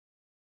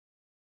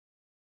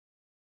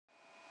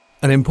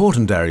An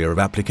important area of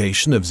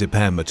application of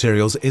Siperm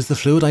materials is the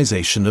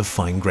fluidization of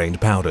fine-grained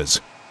powders.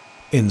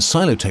 In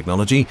silo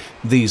technology,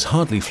 these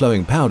hardly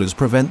flowing powders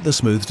prevent the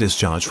smooth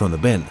discharge from the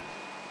bin.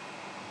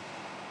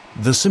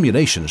 The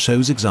simulation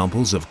shows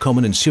examples of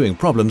common ensuing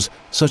problems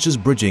such as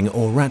bridging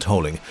or rat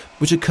holing,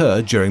 which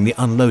occur during the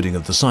unloading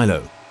of the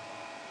silo.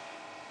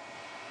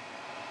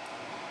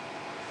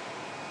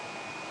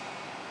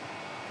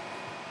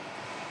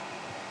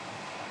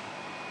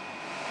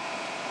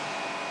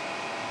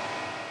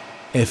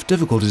 If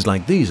difficulties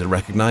like these are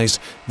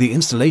recognized, the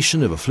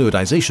installation of a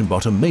fluidization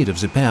bottom made of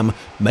Siperm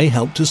may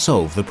help to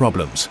solve the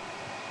problems.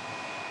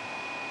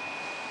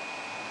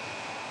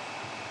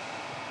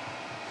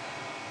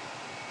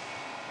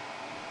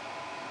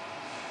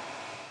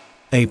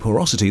 A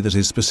porosity that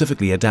is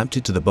specifically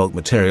adapted to the bulk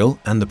material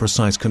and the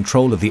precise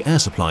control of the air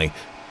supply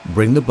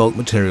bring the bulk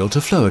material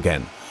to flow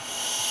again.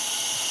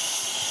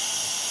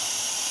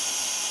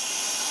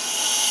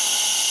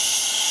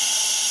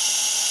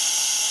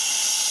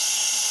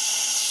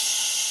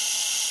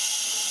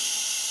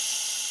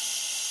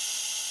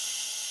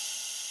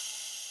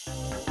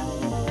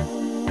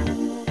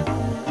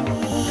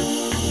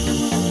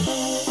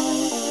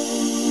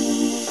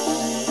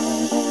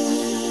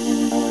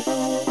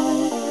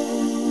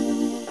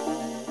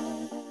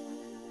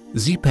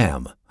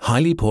 Siperm,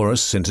 highly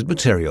porous sintered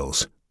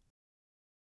materials.